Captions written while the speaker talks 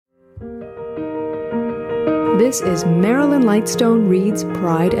This is Marilyn Lightstone Reads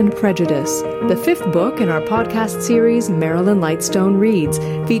Pride and Prejudice, the fifth book in our podcast series Marilyn Lightstone Reads,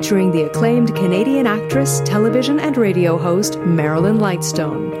 featuring the acclaimed Canadian actress, television and radio host Marilyn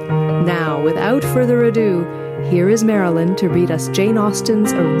Lightstone. Now, without further ado, here is Marilyn to read us Jane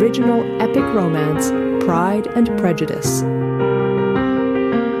Austen's original epic romance, Pride and Prejudice.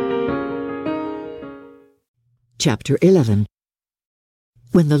 Chapter 11.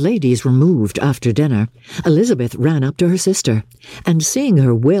 When the ladies were moved after dinner, Elizabeth ran up to her sister, and seeing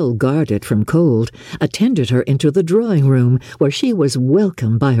her well guarded from cold, attended her into the drawing-room, where she was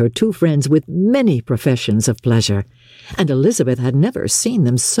welcomed by her two friends with many professions of pleasure, and Elizabeth had never seen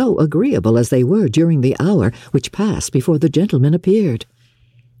them so agreeable as they were during the hour which passed before the gentlemen appeared.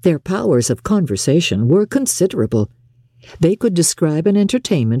 Their powers of conversation were considerable. They could describe an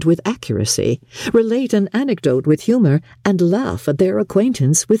entertainment with accuracy, relate an anecdote with humour, and laugh at their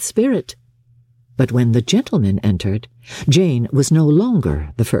acquaintance with spirit. But when the gentlemen entered, Jane was no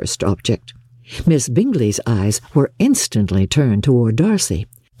longer the first object. Miss Bingley's eyes were instantly turned toward Darcy,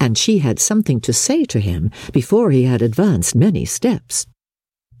 and she had something to say to him before he had advanced many steps.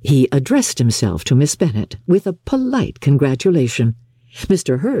 He addressed himself to Miss Bennet with a polite congratulation.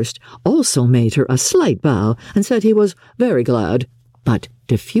 Mr. Hurst also made her a slight bow and said he was very glad, but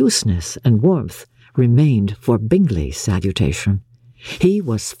diffuseness and warmth remained for Bingley's salutation. He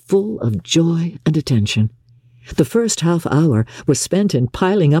was full of joy and attention. The first half-hour was spent in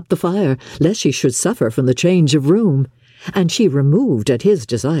piling up the fire, lest she should suffer from the change of room, and she removed at his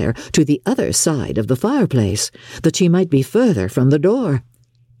desire to the other side of the fireplace, that she might be further from the door.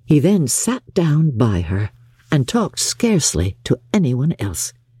 He then sat down by her, and talked scarcely to anyone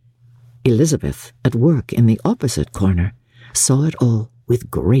else. Elizabeth, at work in the opposite corner, saw it all with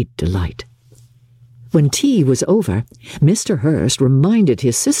great delight. When tea was over, Mr. Hurst reminded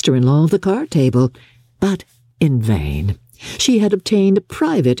his sister-in-law of the card table, but in vain. She had obtained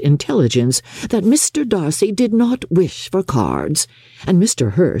private intelligence that Mr. Darcy did not wish for cards, and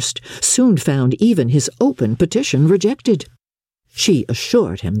Mr. Hurst soon found even his open petition rejected. She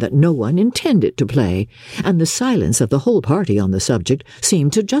assured him that no one intended to play, and the silence of the whole party on the subject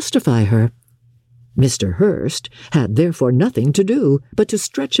seemed to justify her. Mr. Hurst had therefore nothing to do but to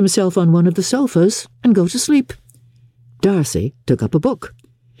stretch himself on one of the sofas and go to sleep. Darcy took up a book.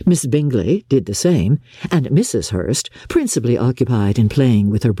 Miss Bingley did the same, and Mrs. Hurst, principally occupied in playing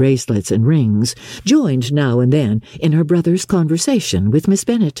with her bracelets and rings, joined now and then in her brother's conversation with Miss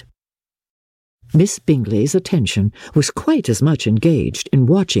Bennet. Miss Bingley's attention was quite as much engaged in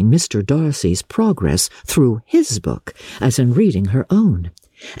watching Mr. Darcy's progress through his book as in reading her own,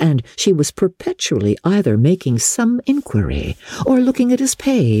 and she was perpetually either making some inquiry or looking at his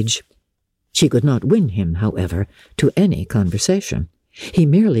page. She could not win him, however, to any conversation. He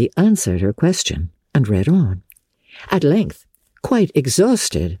merely answered her question and read on. At length, quite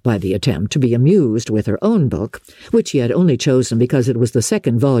exhausted by the attempt to be amused with her own book, which he had only chosen because it was the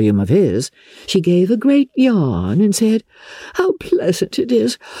second volume of his, she gave a great yawn and said, "How pleasant it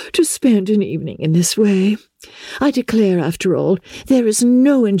is to spend an evening in this way. I declare, after all, there is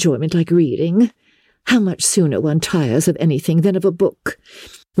no enjoyment like reading. How much sooner one tires of anything than of a book.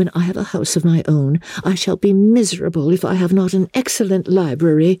 When I have a house of my own, I shall be miserable if I have not an excellent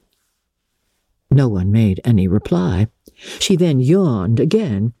library." No one made any reply. She then yawned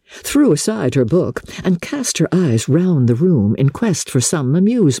again, threw aside her book, and cast her eyes round the room in quest for some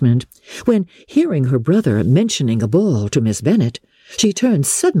amusement, when, hearing her brother mentioning a ball to Miss Bennet, she turned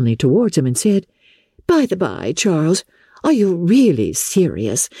suddenly towards him and said, "By the by, Charles, are you really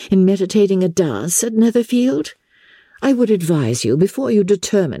serious in meditating a dance at Netherfield? I would advise you, before you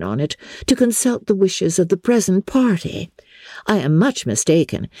determine on it, to consult the wishes of the present party. I am much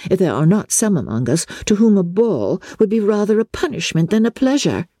mistaken if there are not some among us to whom a ball would be rather a punishment than a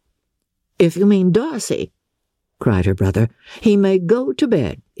pleasure." "If you mean Darcy," cried her brother, "he may go to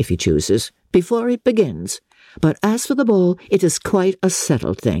bed, if he chooses, before it begins. But as for the ball, it is quite a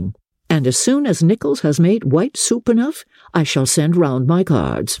settled thing, and as soon as Nichols has made white soup enough, I shall send round my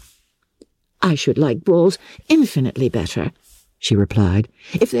cards." "I should like balls infinitely better," she replied,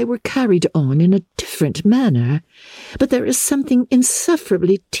 "if they were carried on in a different manner. But there is something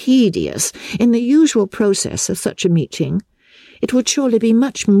insufferably tedious in the usual process of such a meeting. It would surely be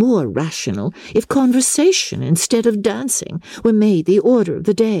much more rational if conversation instead of dancing were made the order of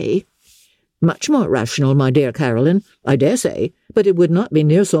the day." "Much more rational, my dear Caroline, I dare say, but it would not be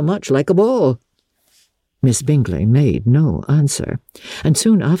near so much like a ball." Miss Bingley made no answer, and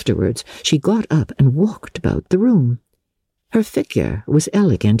soon afterwards she got up and walked about the room. Her figure was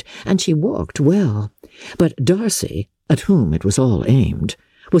elegant, and she walked well, but Darcy, at whom it was all aimed,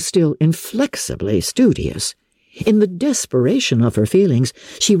 was still inflexibly studious. In the desperation of her feelings,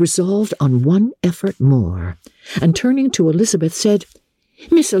 she resolved on one effort more, and turning to Elizabeth said,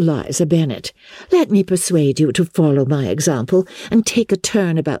 "Miss Eliza Bennet, let me persuade you to follow my example and take a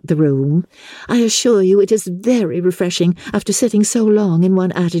turn about the room. I assure you it is very refreshing after sitting so long in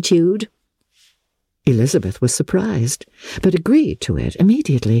one attitude." Elizabeth was surprised, but agreed to it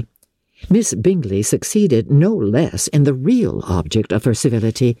immediately. Miss Bingley succeeded no less in the real object of her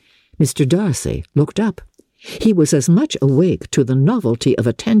civility. Mr. Darcy looked up. He was as much awake to the novelty of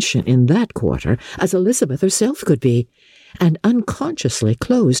attention in that quarter as Elizabeth herself could be, and unconsciously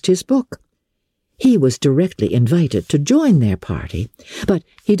closed his book. He was directly invited to join their party, but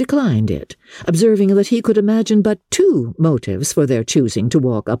he declined it, observing that he could imagine but two motives for their choosing to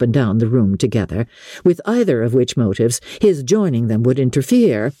walk up and down the room together, with either of which motives his joining them would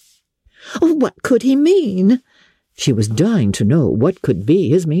interfere. What could he mean? She was dying to know what could be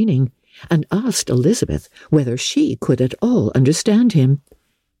his meaning, and asked Elizabeth whether she could at all understand him.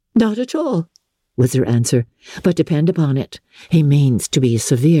 "Not at all," was her answer, "but depend upon it, he means to be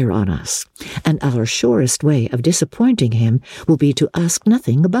severe on us, and our surest way of disappointing him will be to ask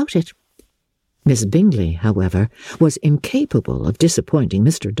nothing about it." Miss Bingley, however, was incapable of disappointing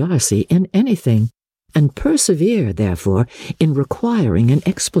Mr. Darcy in anything, and persevered, therefore, in requiring an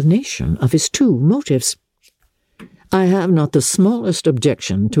explanation of his two motives. "I have not the smallest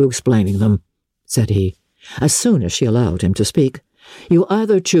objection to explaining them," said he, as soon as she allowed him to speak. "You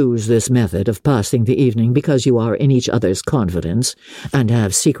either choose this method of passing the evening because you are in each other's confidence and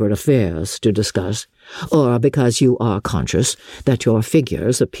have secret affairs to discuss, or because you are conscious that your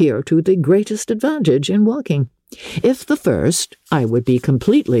figures appear to the greatest advantage in walking. If the first, I would be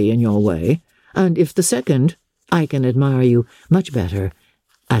completely in your way, and if the second, I can admire you much better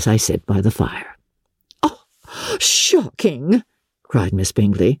as I sit by the fire." "Oh, shocking!" cried Miss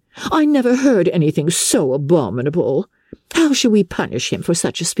Bingley. "I never heard anything so abominable. How shall we punish him for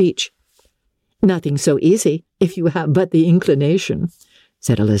such a speech?" "Nothing so easy, if you have but the inclination,"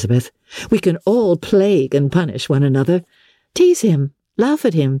 said Elizabeth. "We can all plague and punish one another. Tease him, laugh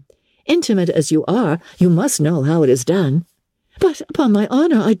at him. Intimate as you are, you must know how it is done." "But upon my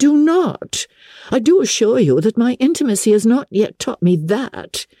honour, I do not. I do assure you that my intimacy has not yet taught me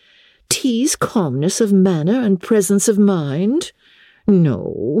that. Tease calmness of manner and presence of mind?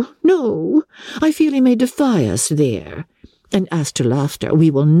 No, no, I feel he may defy us there. And as to laughter,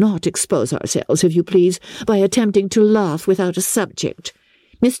 we will not expose ourselves, if you please, by attempting to laugh without a subject.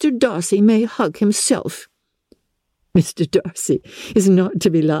 Mr. Darcy may hug himself." "Mr. Darcy is not to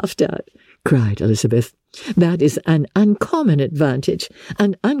be laughed at," cried Elizabeth. "That is an uncommon advantage,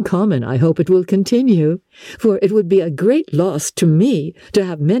 and uncommon I hope it will continue, for it would be a great loss to me to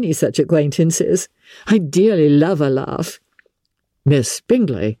have many such acquaintances. I dearly love a laugh." "Miss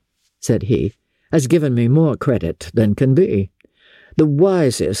Bingley," said he, "has given me more credit than can be. The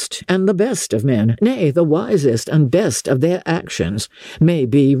wisest and the best of men, nay, the wisest and best of their actions, may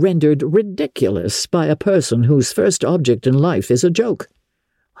be rendered ridiculous by a person whose first object in life is a joke."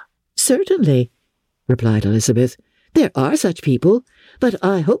 "Certainly," replied Elizabeth. "There are such people, but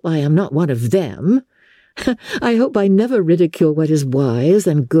I hope I am not one of them. I hope I never ridicule what is wise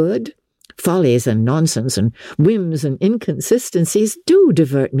and good. Follies and nonsense and whims and inconsistencies do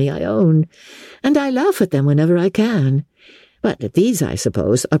divert me, I own, and I laugh at them whenever I can. But these, I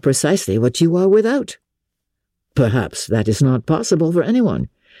suppose, are precisely what you are without." "Perhaps that is not possible for anyone,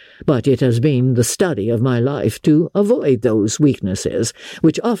 but it has been the study of my life to avoid those weaknesses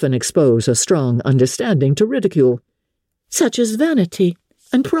which often expose a strong understanding to ridicule." "Such as vanity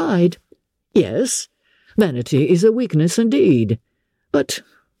and pride." "Yes, vanity is a weakness indeed, but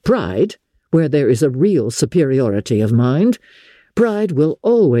pride, where there is a real superiority of mind, pride will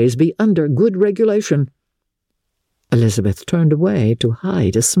always be under good regulation." Elizabeth turned away to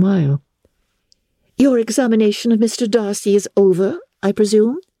hide a smile. "Your examination of Mr. Darcy is over, I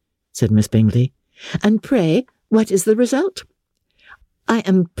presume?" said Miss Bingley. "And pray, what is the result?" "I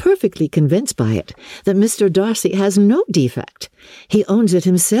am perfectly convinced by it that Mr. Darcy has no defect. He owns it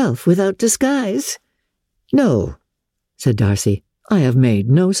himself without disguise." "No," said Darcy, "I have made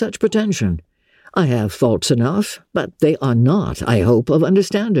no such pretension. I have faults enough, but they are not, I hope, of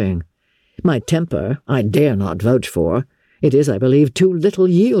understanding. My temper I dare not vouch for. It is, I believe, too little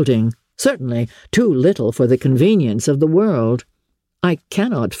yielding, certainly too little for the convenience of the world. I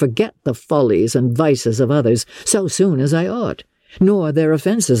cannot forget the follies and vices of others so soon as I ought, nor their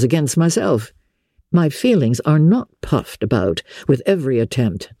offences against myself. My feelings are not puffed about with every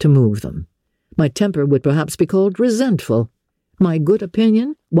attempt to move them. My temper would perhaps be called resentful. My good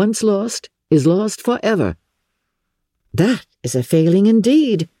opinion, once lost, is lost for ever." "That is a failing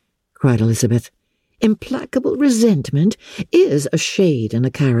indeed," cried Elizabeth. implacable resentment is a shade in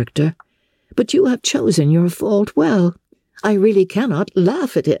a character. But you have chosen your fault well. I really cannot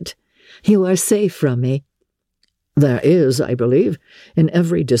laugh at it. You are safe from me. There is, I believe, in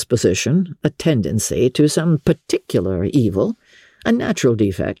every disposition a tendency to some particular evil, a natural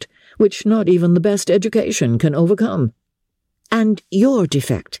defect, which not even the best education can overcome. And your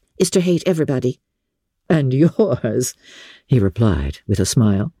defect is to hate everybody. And yours, he replied with a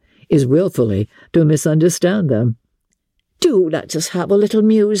smile, is wilfully to misunderstand them. Do let us have a little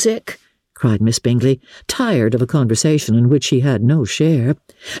music, cried Miss Bingley, tired of a conversation in which she had no share.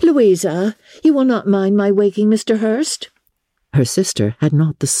 Louisa, you will not mind my waking Mr. Hurst? Her sister had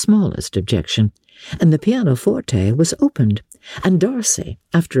not the smallest objection, and the pianoforte was opened, and Darcy,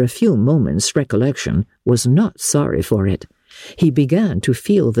 after a few moments' recollection, was not sorry for it. He began to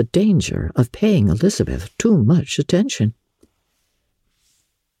feel the danger of paying Elizabeth too much attention.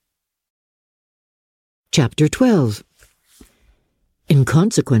 Chapter 12. In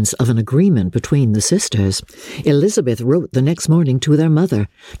consequence of an agreement between the sisters, Elizabeth wrote the next morning to their mother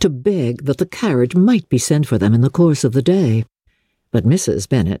to beg that the carriage might be sent for them in the course of the day. But Mrs.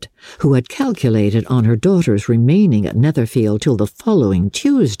 Bennet, who had calculated on her daughters remaining at Netherfield till the following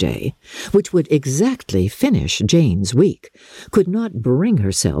Tuesday, which would exactly finish Jane's week, could not bring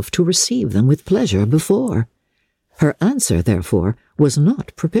herself to receive them with pleasure before. Her answer, therefore, was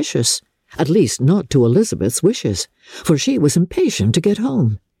not propitious, at least not to Elizabeth's wishes, for she was impatient to get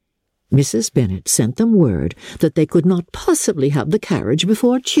home. Mrs. Bennet sent them word that they could not possibly have the carriage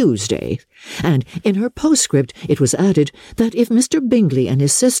before Tuesday, and in her postscript it was added that if Mr. Bingley and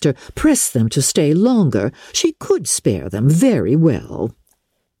his sister pressed them to stay longer, she could spare them very well.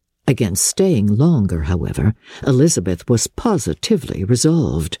 Against staying longer, however, Elizabeth was positively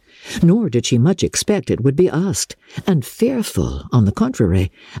resolved, nor did she much expect it would be asked, and fearful, on the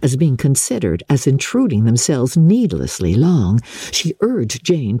contrary, as being considered as intruding themselves needlessly long, she urged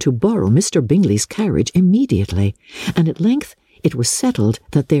Jane to borrow Mr. Bingley's carriage immediately, and at length it was settled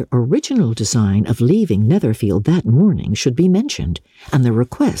that their original design of leaving Netherfield that morning should be mentioned, and the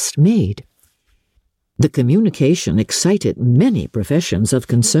request made. The communication excited many professions of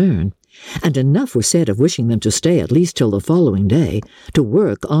concern, and enough was said of wishing them to stay at least till the following day, to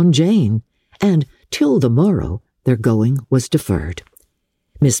work on Jane, and till the morrow their going was deferred.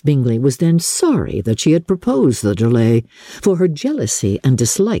 Miss Bingley was then sorry that she had proposed the delay, for her jealousy and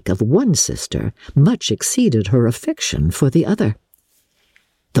dislike of one sister much exceeded her affection for the other.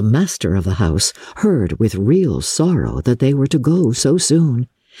 The master of the house heard with real sorrow that they were to go so soon,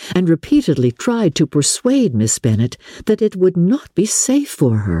 and repeatedly tried to persuade Miss Bennet that it would not be safe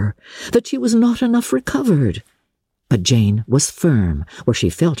for her, that she was not enough recovered. But Jane was firm where she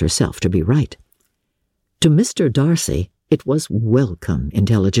felt herself to be right. To Mr. Darcy it was welcome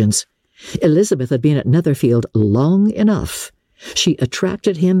intelligence. Elizabeth had been at Netherfield long enough. She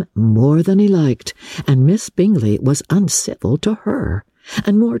attracted him more than he liked, and Miss Bingley was uncivil to her,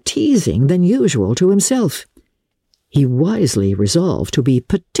 and more teasing than usual to himself. He wisely resolved to be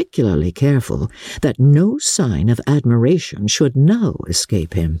particularly careful that no sign of admiration should now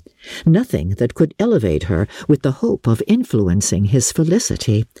escape him, nothing that could elevate her with the hope of influencing his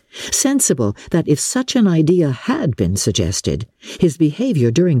felicity, sensible that if such an idea had been suggested, his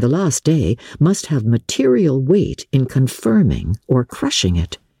behaviour during the last day must have material weight in confirming or crushing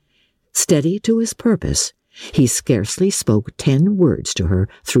it. Steady to his purpose, he scarcely spoke 10 words to her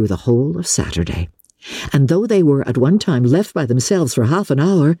through the whole of Saturday, and though they were at one time left by themselves for half an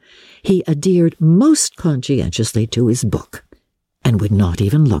hour, he adhered most conscientiously to his book, and would not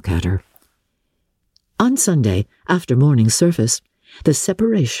even look at her. On Sunday, after morning service, the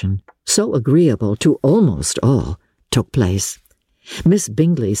separation, so agreeable to almost all, took place. Miss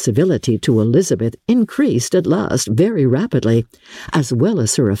Bingley's civility to Elizabeth increased at last very rapidly, as well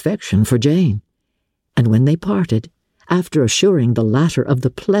as her affection for Jane, and when they parted, after assuring the latter of the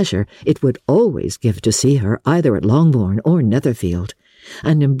pleasure it would always give to see her either at Longbourn or Netherfield,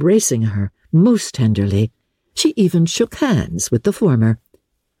 and embracing her most tenderly, she even shook hands with the former.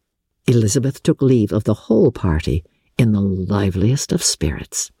 Elizabeth took leave of the whole party in the liveliest of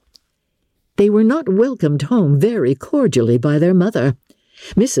spirits. They were not welcomed home very cordially by their mother.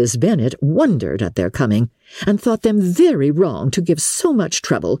 Mrs. Bennet wondered at their coming, and thought them very wrong to give so much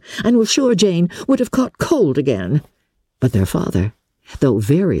trouble, and was sure Jane would have caught cold again. But their father, though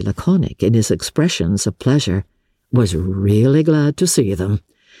very laconic in his expressions of pleasure, was really glad to see them.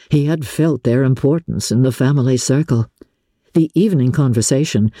 He had felt their importance in the family circle. The evening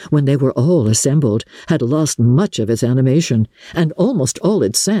conversation, when they were all assembled, had lost much of its animation, and almost all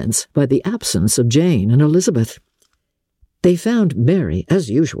its sense, by the absence of Jane and Elizabeth. They found Mary, as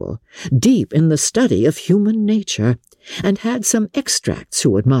usual, deep in the study of human nature, and had some extracts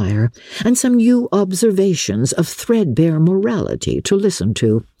to admire, and some new observations of threadbare morality to listen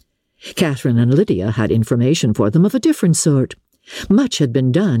to. Catherine and Lydia had information for them of a different sort. Much had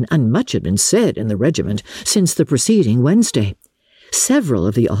been done, and much had been said in the regiment since the preceding Wednesday. Several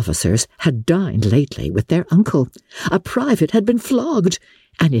of the officers had dined lately with their uncle. A private had been flogged,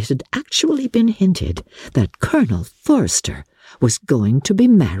 and it had actually been hinted that Colonel Forster was going to be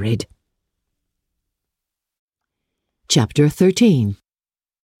married. Chapter 13.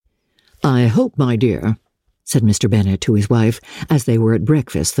 "I hope, my dear," said Mr. Bennet to his wife as they were at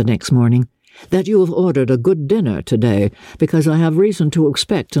breakfast the next morning, "that you have ordered a good dinner today, because I have reason to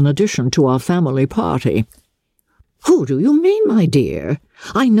expect an addition to our family party." "Who do you mean, my dear?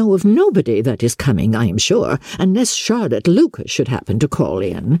 I know of nobody that is coming, I am sure, unless Charlotte Lucas should happen to call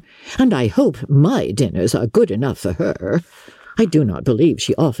in, and I hope my dinners are good enough for her. I do not believe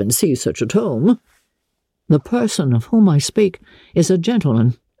she often sees such at home." "The person of whom I speak is a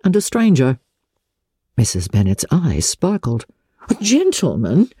gentleman and a stranger." Mrs. Bennet's eyes sparkled. "A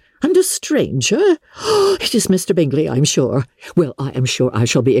gentleman and a stranger? Oh, it is Mr. Bingley, I am sure. Well, I am sure I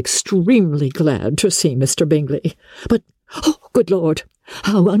shall be extremely glad to see Mr. Bingley. But, oh, good Lord,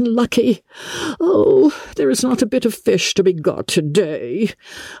 how unlucky! Oh, there is not a bit of fish to be got today.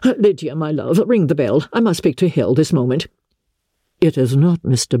 Lydia, my love, ring the bell. I must speak to Hill this moment." "It is not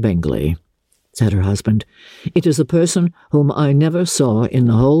Mr. Bingley," said her husband. "It is a person whom I never saw in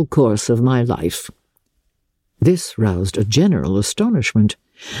the whole course of my life." This roused a general astonishment,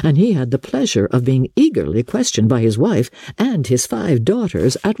 and he had the pleasure of being eagerly questioned by his wife and his 5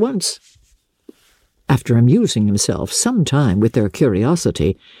 daughters at once. After amusing himself some time with their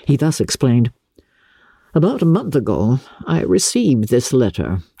curiosity, he thus explained, "About a month ago I received this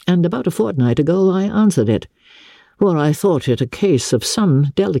letter, and about a fortnight ago I answered it, for I thought it a case of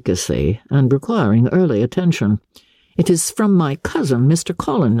some delicacy and requiring early attention. It is from my cousin, Mr.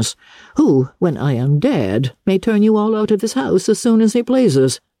 Collins, who, when I am dead, may turn you all out of his house as soon as he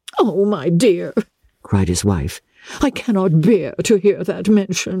pleases." "Oh, my dear," cried his wife, "I cannot bear to hear that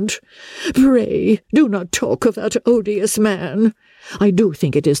mentioned. Pray, do not talk of that odious man. I do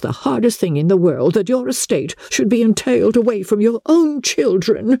think it is the hardest thing in the world that your estate should be entailed away from your own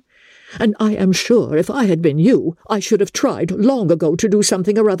children. And I am sure if I had been you, I should have tried long ago to do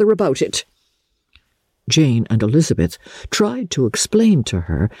something or other about it." Jane and Elizabeth tried to explain to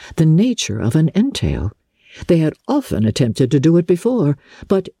her the nature of an entail. They had often attempted to do it before,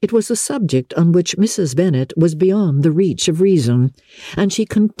 but it was a subject on which Mrs. Bennet was beyond the reach of reason, and she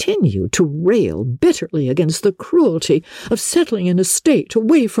continued to rail bitterly against the cruelty of settling an estate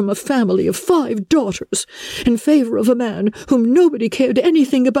away from a family of 5 daughters in favour of a man whom nobody cared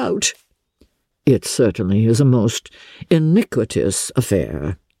anything about. "It certainly is a most iniquitous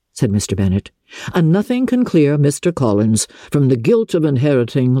affair," said Mr. Bennet, "and nothing can clear Mr. Collins from the guilt of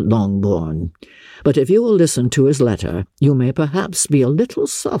inheriting Longbourn. But if you will listen to his letter, you may perhaps be a little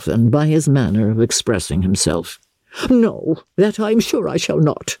softened by his manner of expressing himself." "No, that I am sure I shall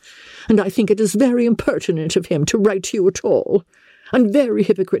not, and I think it is very impertinent of him to write to you at all, and very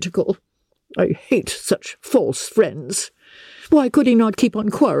hypocritical. I hate such false friends. Why could he not keep on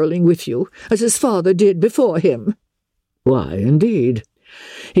quarrelling with you, as his father did before him?" "Why, indeed,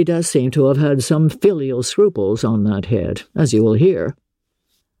 he does seem to have had some filial scruples on that head, as you will hear.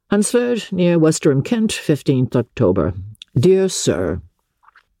 Hunsford, near Westerham, Kent, 15th October. Dear Sir,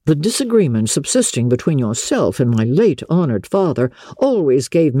 the disagreement subsisting between yourself and my late honoured father always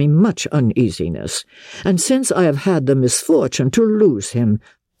gave me much uneasiness, and since I have had the misfortune to lose him,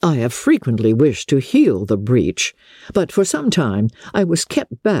 I have frequently wished to heal the breach, but for some time I was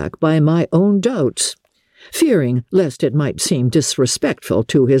kept back by my own doubts, fearing lest it might seem disrespectful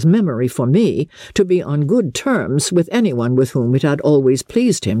to his memory for me to be on good terms with anyone with whom it had always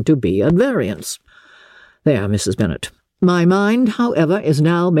pleased him to be at variance. There, Mrs. Bennet. My mind, however, is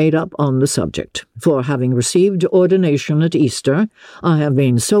now made up on the subject, for having received ordination at Easter, I have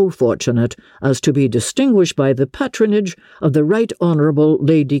been so fortunate as to be distinguished by the patronage of the Right Honourable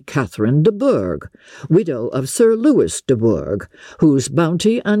Lady Catherine de Bourgh, widow of Sir Louis de Bourgh, whose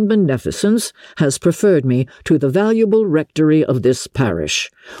bounty and beneficence has preferred me to the valuable rectory of this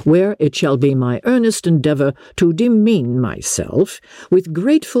parish, where it shall be my earnest endeavour to demean myself with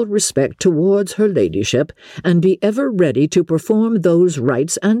grateful respect towards her ladyship, and be ever ready to perform those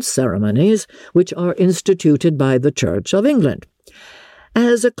rites and ceremonies which are instituted by the Church of England.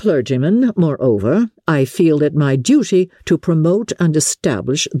 As a clergyman, moreover, I feel it my duty to promote and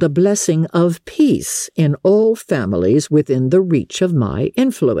establish the blessing of peace in all families within the reach of my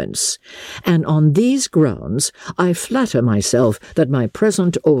influence, and on these grounds I flatter myself that my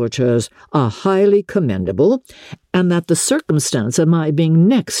present overtures are highly commendable, and that the circumstance of my being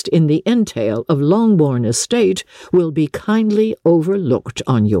next in the entail of Longbourn Estate will be kindly overlooked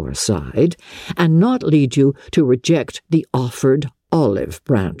on your side, and not lead you to reject the offered olive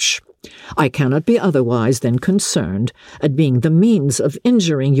branch. I cannot be otherwise than concerned at being the means of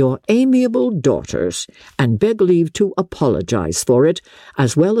injuring your amiable daughters, and beg leave to apologize for it,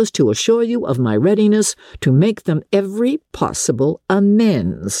 as well as to assure you of my readiness to make them every possible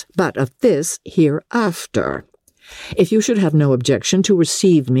amends, but of this hereafter. If you should have no objection to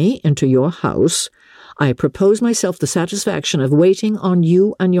receive me into your house, I propose myself the satisfaction of waiting on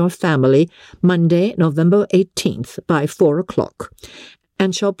you and your family Monday, November 18th, by 4 o'clock,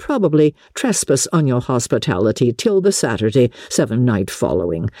 and shall probably trespass on your hospitality till the Saturday seven-night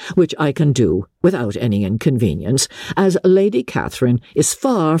following, which I can do without any inconvenience, as Lady Catherine is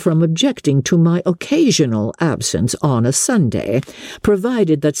far from objecting to my occasional absence on a Sunday,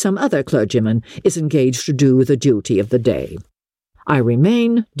 provided that some other clergyman is engaged to do the duty of the day. I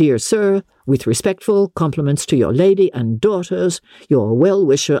remain, dear sir, with respectful compliments to your lady and daughters, your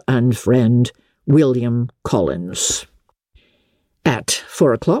well-wisher and friend, William Collins. At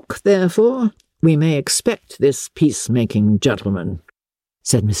 4 o'clock, therefore, we may expect this peacemaking gentleman,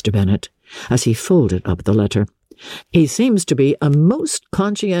 said Mr. Bennet, as he folded up the letter. He seems to be a most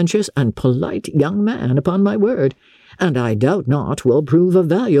conscientious and polite young man, upon my word, and I doubt not will prove a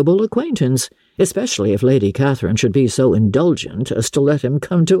valuable acquaintance, especially if Lady Catherine should be so indulgent as to let him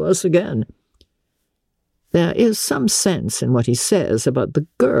come to us again. There is some sense in what he says about the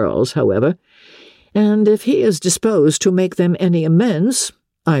girls, however, and if he is disposed to make them any amends,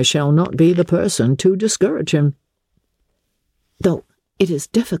 I shall not be the person to discourage him. Though it is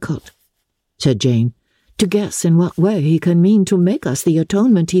difficult, said Jane, to guess in what way he can mean to make us the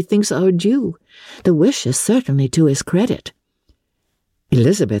atonement he thinks our due. The wish is certainly to his credit.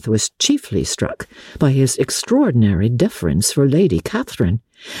 Elizabeth was chiefly struck by his extraordinary deference for Lady Catherine,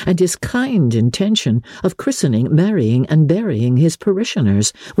 and his kind intention of christening, marrying, and burying his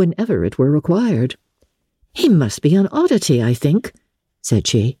parishioners whenever it were required. "He must be an oddity, I think," said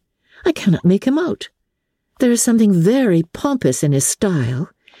she. "I cannot make him out. There is something very pompous in his style,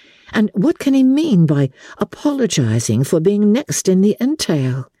 and what can he mean by apologizing for being next in the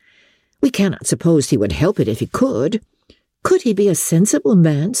entail? We cannot suppose he would help it if he could. Could he be a sensible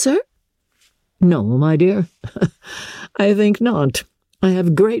man, sir?" "No, my dear, I think not. I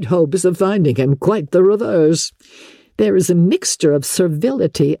have great hopes of finding him quite the reverse. There is a mixture of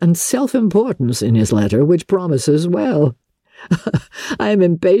servility and self-importance in his letter which promises well. I am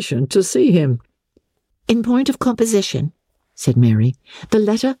impatient to see him." "In point of composition," said Mary, "the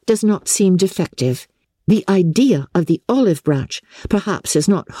letter does not seem defective. The idea of the olive branch perhaps is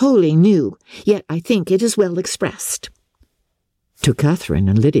not wholly new, yet I think it is well expressed." To Catherine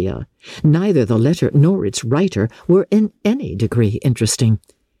and Lydia, neither the letter nor its writer were in any degree interesting.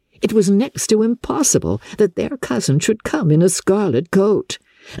 It was next to impossible that their cousin should come in a scarlet coat,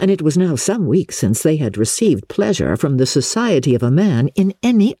 and it was now some weeks since they had received pleasure from the society of a man in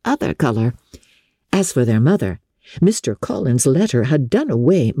any other colour. As for their mother, Mr. Collins' letter had done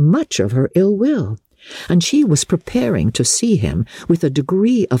away much of her ill will, and she was preparing to see him with a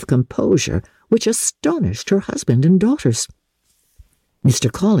degree of composure which astonished her husband and daughters.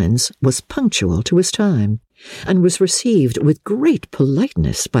 Mr. Collins was punctual to his time, and was received with great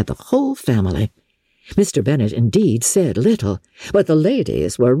politeness by the whole family. Mr. Bennet indeed said little, but the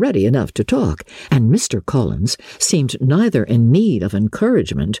ladies were ready enough to talk, and Mr. Collins seemed neither in need of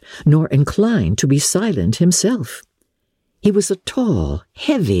encouragement nor inclined to be silent himself. He was a tall,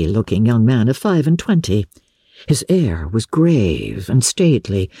 heavy-looking young man of 25. His air was grave and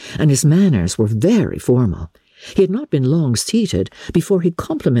stately, and his manners were very formal. He had not been long seated before he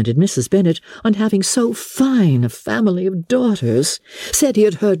complimented Mrs. Bennet on having so fine a family of daughters, said he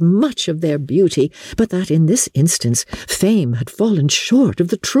had heard much of their beauty, but that in this instance fame had fallen short of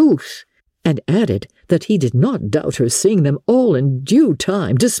the truth, and added that he did not doubt her seeing them all in due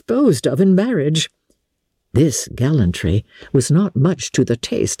time disposed of in marriage. This gallantry was not much to the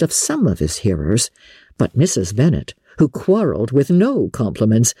taste of some of his hearers, but Mrs. Bennet, who quarrelled with no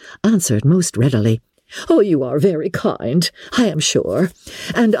compliments, answered most readily, "Oh, you are very kind, I am sure,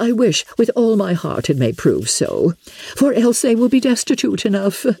 and I wish with all my heart it may prove so, for else they will be destitute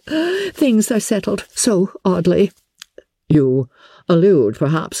enough. Things are settled so oddly." "You allude,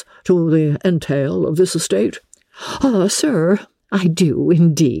 perhaps, to the entail of this estate?" "Ah, sir, I do,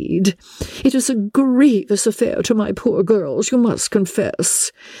 indeed. It is a grievous affair to my poor girls, you must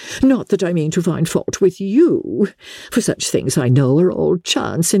confess. Not that I mean to find fault with you, for such things I know are all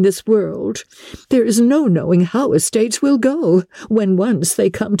chance in this world. There is no knowing how estates will go, when once they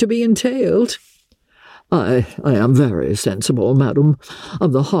come to be entailed. I am very sensible, madam,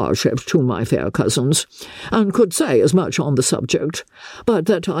 of the hardship to my fair cousins, and could say as much on the subject, but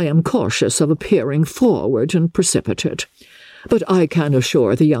that I am cautious of appearing forward and precipitate. But I can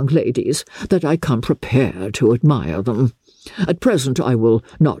assure the young ladies that I come prepared to admire them. At present I will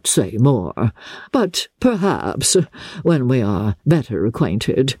not say more, but perhaps when we are better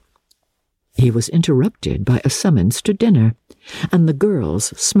acquainted. He was interrupted by a summons to dinner, and the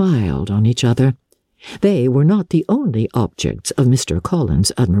girls smiled on each other. They were not the only objects of Mr.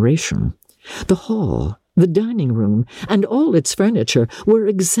 Collins' admiration. The hall, the dining room, and all its furniture were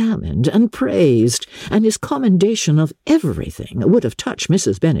examined and praised, and his commendation of everything would have touched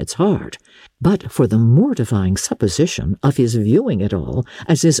Mrs. Bennet's heart, but for the mortifying supposition of his viewing it all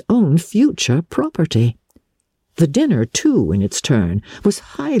as his own future property. The dinner, too, in its turn, was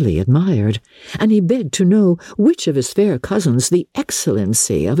highly admired, and he begged to know which of his fair cousins the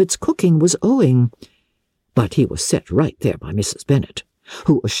excellency of its cooking was owing. But he was set right there by Mrs. Bennet,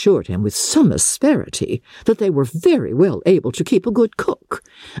 who assured him with some asperity that they were very well able to keep a good cook,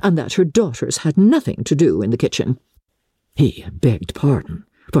 and that her daughters had nothing to do in the kitchen. He begged pardon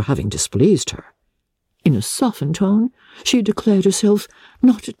for having displeased her. In a softened tone, she declared herself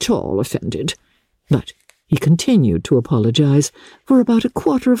not at all offended, but he continued to apologize for about a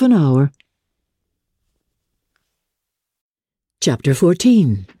quarter of an hour. Chapter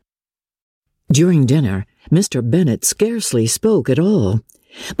 14. During dinner, Mr. Bennet scarcely spoke at all,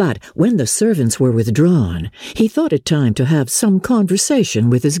 but when the servants were withdrawn, he thought it time to have some conversation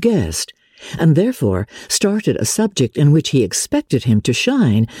with his guest, and therefore started a subject in which he expected him to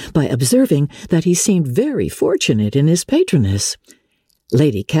shine by observing that he seemed very fortunate in his patroness.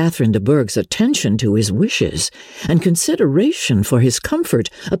 Lady Catherine de Bourgh's attention to his wishes and consideration for his comfort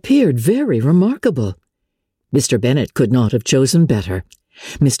appeared very remarkable. Mr. Bennet could not have chosen better.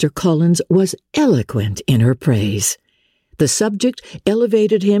 Mr. Collins was eloquent in her praise. The subject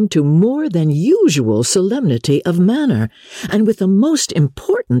elevated him to more than usual solemnity of manner, and with the most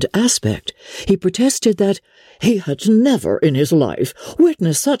important aspect, he protested that he had never in his life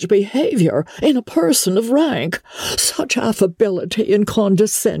witnessed such behaviour in a person of rank, such affability and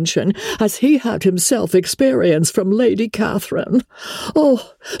condescension as he had himself experienced from Lady Catherine.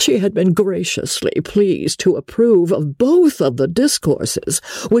 Oh, she had been graciously pleased to approve of both of the discourses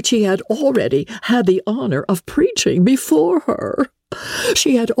which he had already had the honour of preaching before her.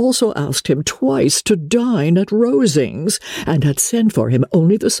 She had also asked him twice to dine at Rosings, and had sent for him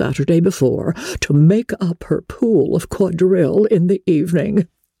only the Saturday before to make up her pool of quadrille in the evening.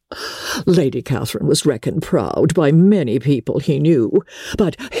 Lady Catherine was reckoned proud by many people he knew,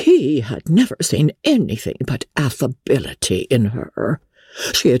 but he had never seen anything but affability in her.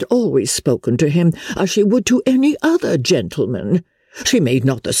 She had always spoken to him as she would to any other gentleman. She made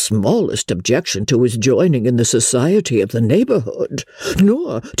not the smallest objection to his joining in the society of the neighbourhood,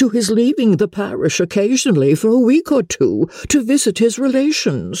 nor to his leaving the parish occasionally for a week or two to visit his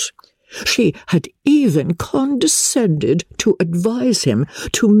relations. She had even condescended to advise him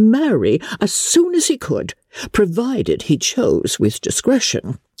to marry as soon as he could, provided he chose with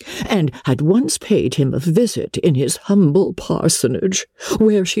discretion, and had once paid him a visit in his humble parsonage,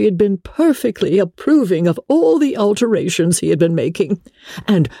 where she had been perfectly approving of all the alterations he had been making,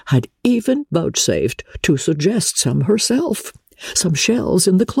 and had even vouchsafed to suggest some herself, some shelves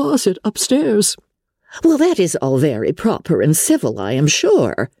in the closet upstairs. "Well, that is all very proper and civil, I am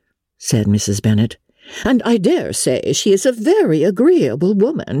sure," said Mrs. Bennet, "and I dare say she is a very agreeable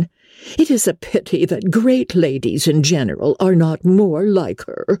woman. It is a pity that great ladies in general are not more like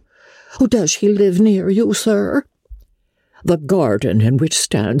her. Does she live near you, sir?" "The garden in which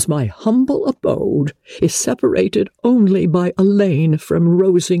stands my humble abode is separated only by a lane from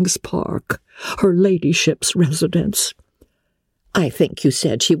Rosings Park, her ladyship's residence." "I think you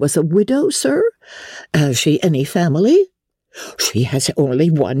said she was a widow, sir? Has she any family?" "She has only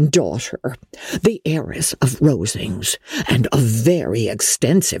one daughter, the heiress of Rosings, and a very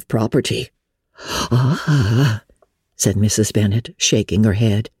extensive property." "Ah," said Mrs. Bennet, shaking her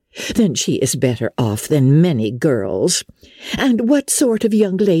head, "then she is better off than many girls. And what sort of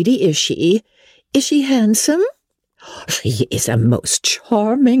young lady is she? Is she handsome?" She is a most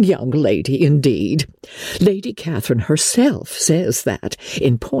charming young lady indeed. Lady Catherine herself says that,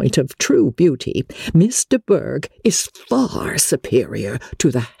 in point of true beauty, Miss de Bourgh is far superior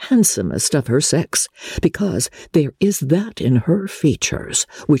to the handsomest of her sex, because there is that in her features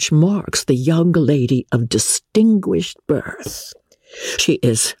which marks the young lady of distinguished birth. She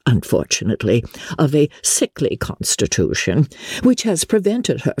is, unfortunately, of a sickly constitution, which has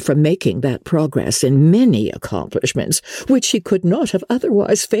prevented her from making that progress in many accomplishments which she could not have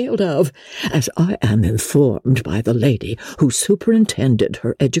otherwise failed of, as I am informed by the lady who superintended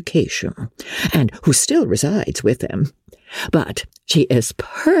her education, and who still resides with them. But she is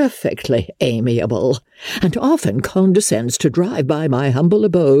perfectly amiable, and often condescends to drive by my humble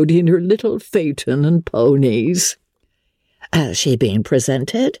abode in her little phaeton and ponies. Has she been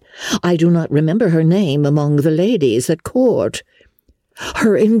presented? I do not remember her name among the ladies at court.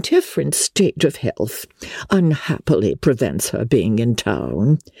 Her indifferent state of health unhappily prevents her being in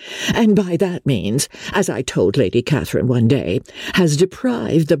town, and by that means, as I told Lady Catherine one day, has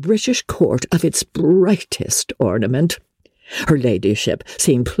deprived the British court of its brightest ornament. Her ladyship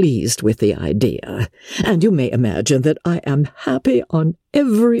seemed pleased with the idea, and you may imagine that I am happy on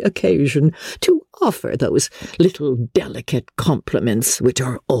every occasion to offer those little delicate compliments which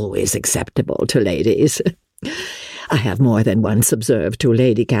are always acceptable to ladies. I have more than once observed to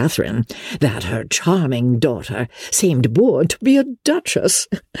Lady Catherine that her charming daughter seemed born to be a duchess,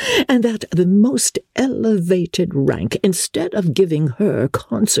 and that the most elevated rank, instead of giving her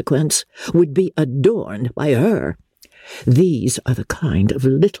consequence, would be adorned by her. These are the kind of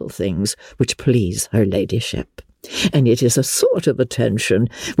little things which please her ladyship, and it is a sort of attention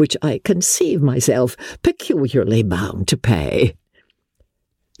which I conceive myself peculiarly bound to pay."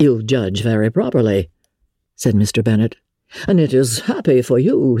 "You judge very properly," said Mr. Bennet, "and it is happy for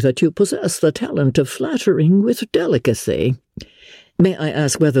you that you possess the talent of flattering with delicacy. May I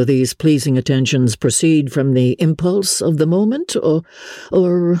ask whether these pleasing attentions proceed from the impulse of the moment,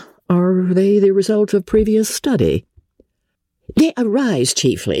 or are they the result of previous study?" "They arise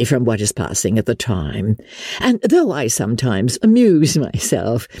chiefly from what is passing at the time, and though I sometimes amuse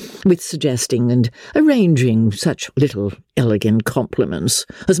myself with suggesting and arranging such little elegant compliments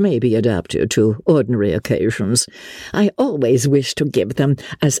as may be adapted to ordinary occasions, I always wish to give them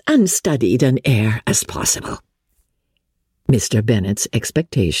as unstudied an air as possible." Mr. Bennet's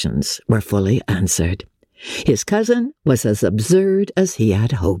expectations were fully answered. His cousin was as absurd as he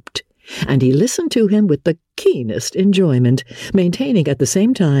had hoped, and he listened to him with the keenest enjoyment, maintaining at the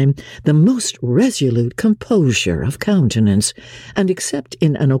same time the most resolute composure of countenance, and except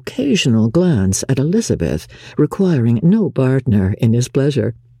in an occasional glance at Elizabeth, requiring no partner in his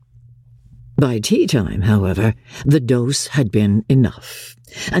pleasure. By tea-time, however, the dose had been enough,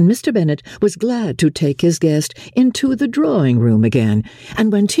 and Mr. Bennet was glad to take his guest into the drawing-room again,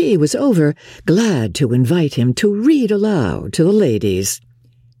 and when tea was over, glad to invite him to read aloud to the ladies.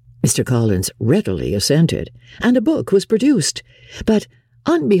 Mr. Collins readily assented, and a book was produced, but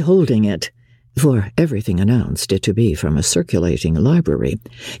on beholding it, for everything announced it to be from a circulating library,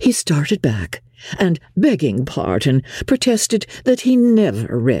 he started back, and, begging pardon, protested that he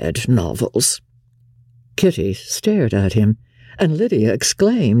never read novels. Kitty stared at him, and Lydia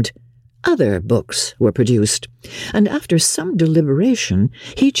exclaimed. Other books were produced, and after some deliberation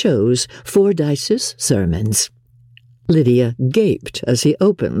he chose Fordyce's Sermons. Lydia gaped as he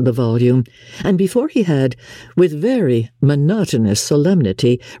opened the volume, and before he had, with very monotonous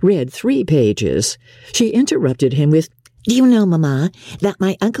solemnity, read 3 pages, she interrupted him with, "Do you know, Mamma, that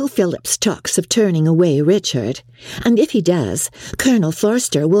my Uncle Phillips talks of turning away Richard, and if he does, Colonel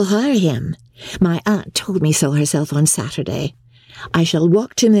Forster will hire him. My aunt told me so herself on Saturday. I shall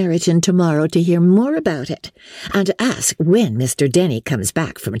walk to Meryton tomorrow to hear more about it, and to ask when Mr. Denny comes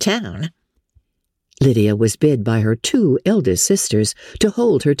back from town." Lydia was bid by her 2 eldest sisters to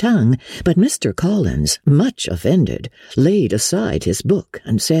hold her tongue, but Mr. Collins, much offended, laid aside his book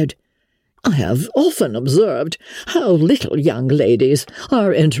and said, "I have often observed how little young ladies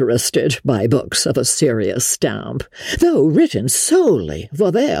are interested by books of a serious stamp, though written solely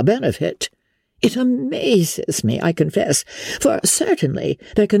for their benefit. It amazes me, I confess, for certainly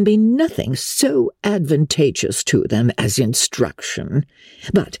there can be nothing so advantageous to them as instruction.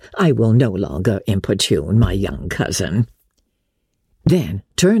 But I will no longer importune my young cousin." Then,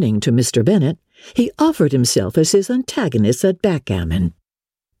 turning to Mr. Bennet, he offered himself as his antagonist at backgammon.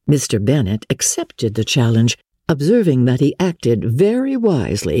 Mr. Bennet accepted the challenge, observing that he acted very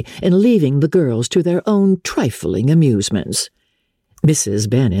wisely in leaving the girls to their own trifling amusements. Mrs.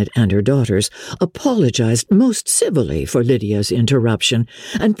 Bennet and her daughters apologized most civilly for Lydia's interruption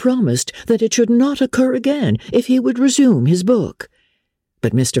and promised that it should not occur again if he would resume his book.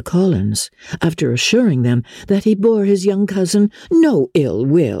 But Mr. Collins, after assuring them that he bore his young cousin no ill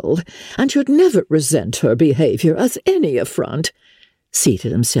will and should never resent her behaviour as any affront,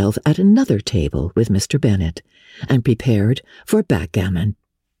 seated himself at another table with Mr. Bennet and prepared for backgammon.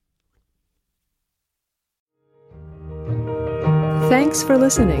 Thanks for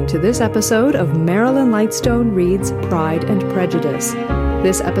listening to this episode of Marilyn Lightstone Reads Pride and Prejudice.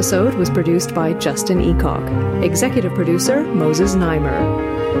 This episode was produced by Justin Eacock, executive producer Moses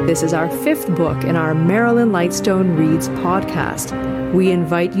Neimer. This is our 5th book in our Marilyn Lightstone Reads podcast. We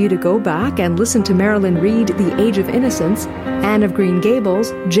invite you to go back and listen to Marilyn read The Age of Innocence, Anne of Green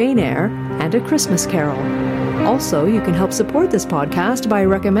Gables, Jane Eyre, and A Christmas Carol. Also, you can help support this podcast by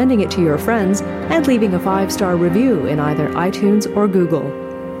recommending it to your friends and leaving a 5-star review in either iTunes or Google.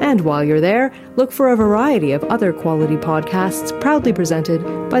 And while you're there, look for a variety of other quality podcasts proudly presented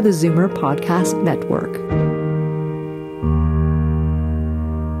by the Zoomer Podcast Network.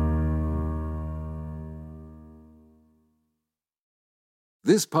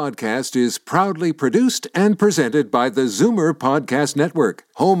 This podcast is proudly produced and presented by the Zoomer Podcast Network,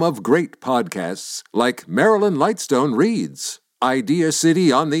 home of great podcasts like Marilyn Lightstone Reads, Idea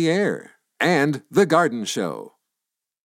City on the Air, and The Garden Show.